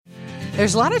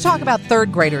There's a lot of talk about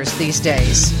third graders these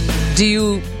days. Do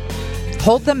you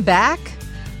hold them back?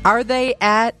 Are they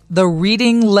at the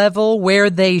reading level where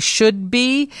they should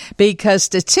be? Because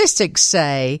statistics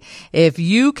say if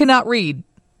you cannot read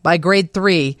by grade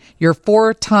 3, you're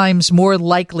 4 times more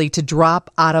likely to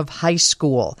drop out of high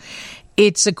school.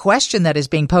 It's a question that is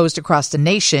being posed across the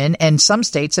nation, and some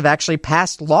states have actually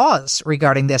passed laws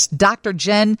regarding this. Dr.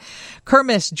 Jen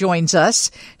Kermis joins us.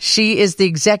 She is the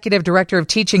Executive Director of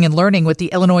Teaching and Learning with the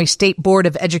Illinois State Board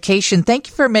of Education. Thank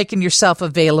you for making yourself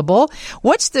available.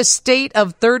 What's the state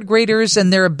of third graders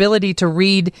and their ability to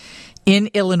read in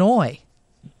Illinois?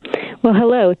 Well,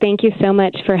 hello. Thank you so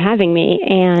much for having me.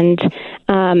 And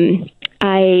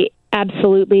I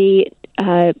absolutely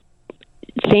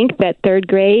think that third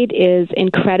grade is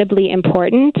incredibly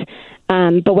important.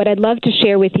 But what I'd love to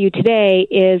share with you today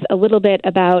is a little bit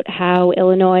about how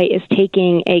Illinois is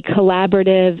taking a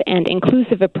collaborative and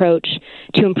inclusive approach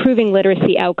to improving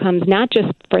literacy outcomes, not just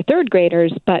for third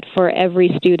graders, but for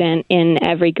every student in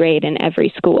every grade in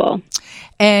every school.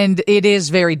 And it is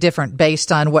very different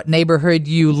based on what neighborhood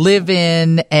you live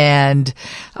in and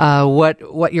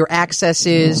what your access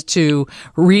is to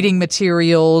reading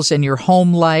materials and your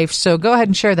home life. So go ahead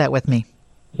and share that with me.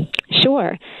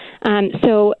 Sure.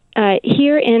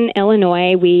 Here in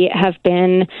Illinois, we have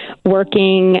been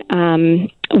working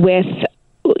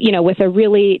with a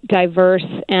really diverse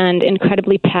and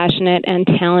incredibly passionate and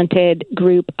talented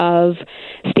group of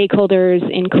stakeholders,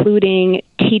 including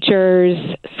teachers,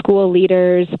 school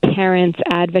leaders, parents,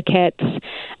 advocates,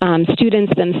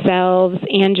 students themselves,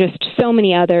 and just so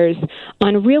many others,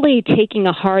 on really taking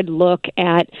a hard look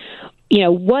at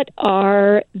what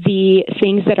are the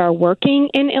things that are working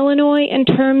in Illinois in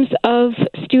terms of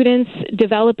students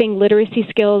developing literacy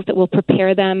skills that will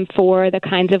prepare them for the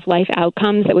kinds of life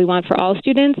outcomes that we want for all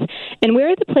students? And where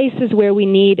are the places where we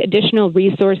need additional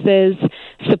resources,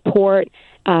 support,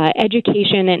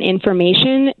 education, and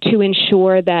information to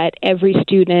ensure that every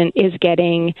student is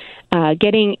getting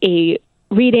a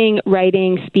reading,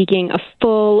 writing, speaking, a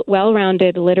full,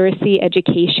 well-rounded literacy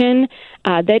education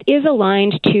that is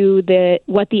aligned to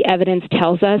what the evidence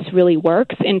tells us really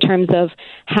works in terms of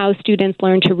how students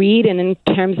learn to read and in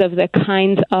terms of the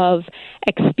kinds of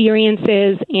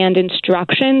experiences and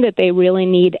instruction that they really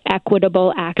need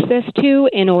equitable access to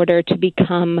in order to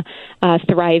become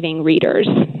thriving readers.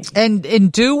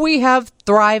 And do we have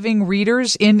thriving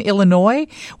readers in Illinois?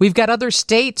 We've got other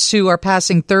states who are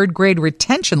passing third grade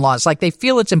retention laws, like they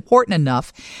feel it's important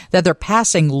enough that they're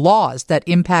passing laws that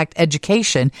impact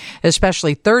education,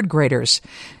 especially third graders.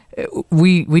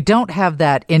 We don't have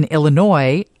that in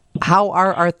Illinois. How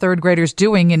are our third graders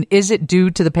doing, and is it due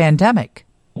to the pandemic?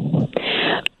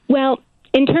 Well,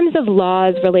 in terms of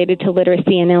laws related to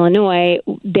literacy in Illinois,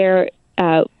 there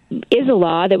is a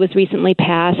law that was recently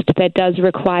passed that does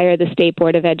require the State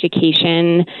Board of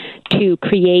Education to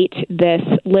create this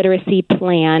literacy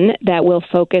plan that will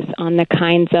focus on the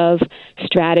kinds of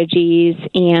strategies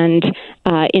and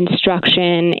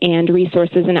instruction and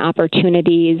resources and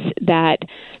opportunities that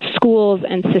schools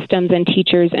and systems and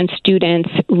teachers and students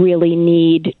really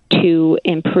need to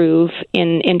improve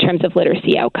in terms of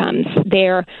literacy outcomes.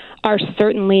 There are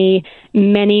certainly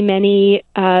many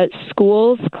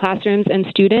schools, classrooms, and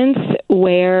students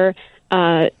where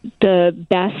the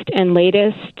best and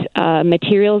latest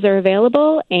materials are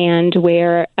available and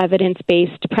where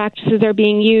evidence-based practices are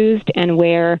being used and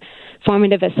where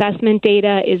formative assessment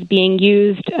data is being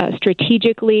used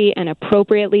strategically and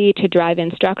appropriately to drive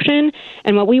instruction.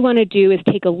 And what we want to do is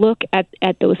take a look at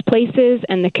those places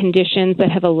and the conditions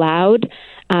that have allowed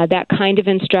that kind of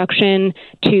instruction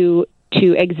to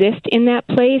exist in that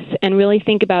place and really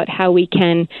think about how we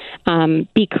can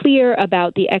be clear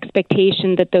about the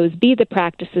expectation that those be the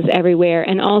practices everywhere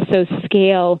and also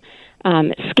scale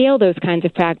those kinds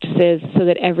of practices so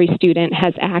that every student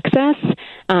has access,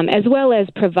 as well as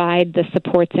provide the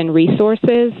supports and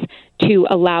resources to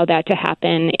allow that to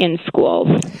happen in schools.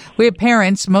 We have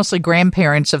parents, mostly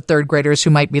grandparents of third graders who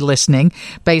might be listening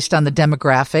based on the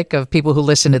demographic of people who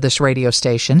listen to this radio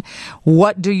station.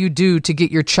 What do you do to get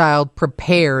your child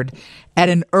prepared at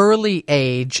an early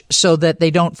age so that they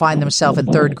don't find themselves in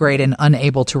third grade and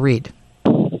unable to read?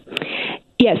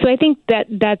 Yeah, so I think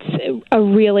that's a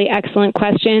really excellent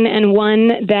question, and one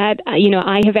that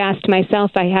I have asked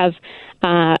myself.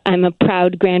 I'm a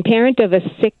proud grandparent of a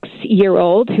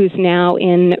 6-year-old who's now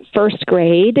in first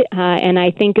grade, and I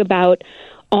think about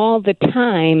all the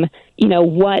time,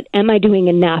 what am I doing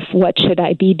enough? What should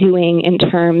I be doing in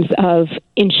terms of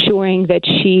ensuring that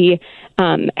she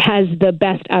has the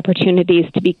best opportunities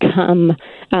to become,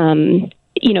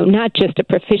 not just a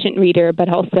proficient reader, but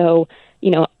also,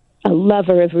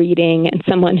 lover of reading and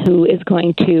someone who is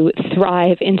going to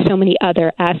thrive in so many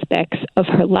other aspects of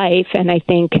her life. And I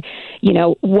think,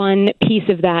 one piece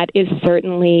of that is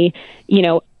certainly,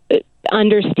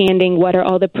 understanding what are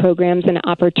all the programs and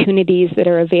opportunities that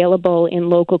are available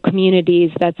in local communities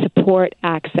that support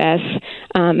access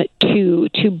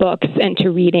to books and to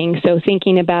reading. So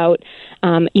thinking about,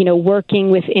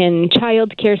 working within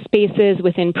childcare spaces,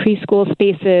 within preschool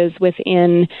spaces,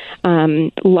 within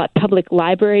public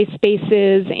library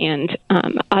spaces, and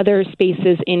other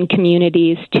spaces in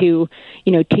communities to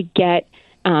get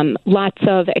lots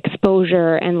of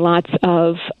exposure and lots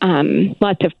of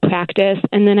practice.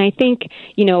 And then I think,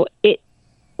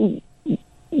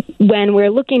 when we're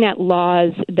looking at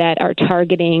laws that are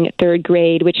targeting third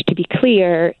grade, which, to be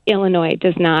clear, Illinois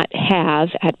does not have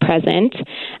at present,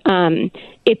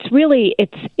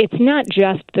 it's not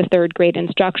just the third grade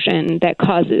instruction that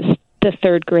causes the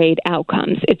third grade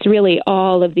outcomes. It's really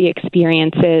all of the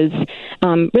experiences,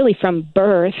 really from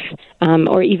birth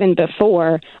or even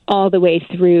before, all the way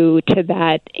through to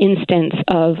that instance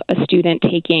of a student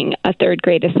taking a third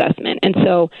grade assessment. And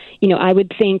so, I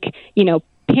would think,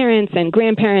 parents and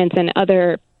grandparents and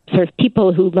other sort of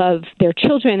people who love their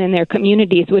children and their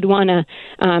communities would want to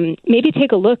maybe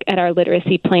take a look at our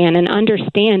literacy plan and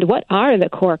understand what are the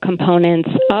core components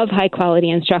of high quality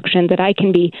instruction that I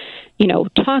can be,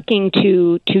 talking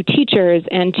to teachers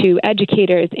and to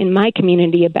educators in my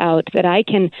community about, that I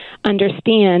can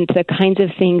understand the kinds of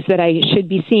things that I should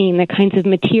be seeing, the kinds of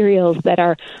materials that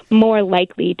are more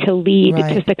likely to lead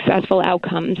to successful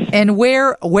outcomes. And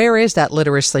where is that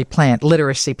literacy plan?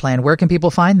 Where can people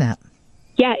find that?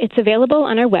 Yeah, it's available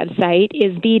on our website,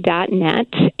 isb.net.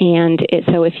 And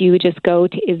so if you just go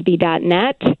to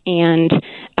isb.net and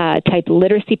type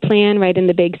literacy plan right in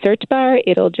the big search bar,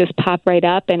 it'll just pop right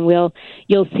up, and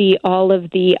you'll see all of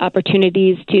the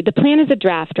opportunities the plan is a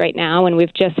draft right now, and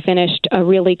we've just finished a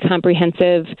really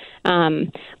comprehensive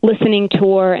listening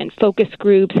tour and focus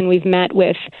groups, and we've met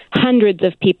with hundreds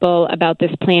of people about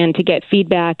this plan to get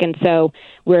feedback. And so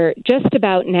we're just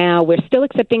about now, we're still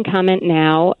accepting comment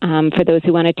now for those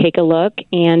who want to take a look.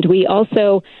 And we're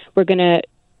going to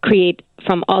create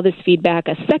from all this feedback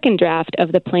a second draft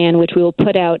of the plan, which we will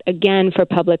put out again for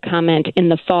public comment in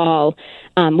the fall.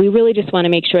 We really just want to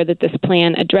make sure that this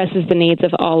plan addresses the needs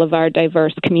of all of our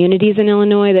diverse communities in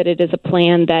Illinois, that it is a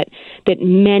plan that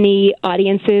many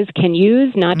audiences can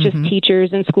use, not just teachers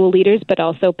and school leaders, but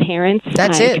also parents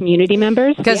and community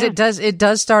members. Because it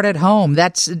does start at home.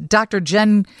 That's Dr.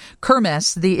 Jen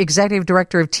Kermes, the Executive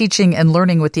Director of Teaching and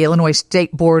Learning with the Illinois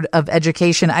State Board of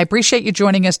Education. I appreciate you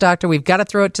joining us, Doctor. We've got to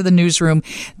throw it to the newsroom.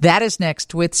 That is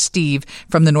next with Steve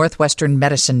from the Northwestern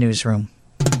Medicine Newsroom.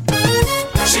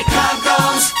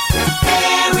 Chicago's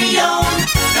very own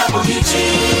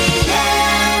WGN.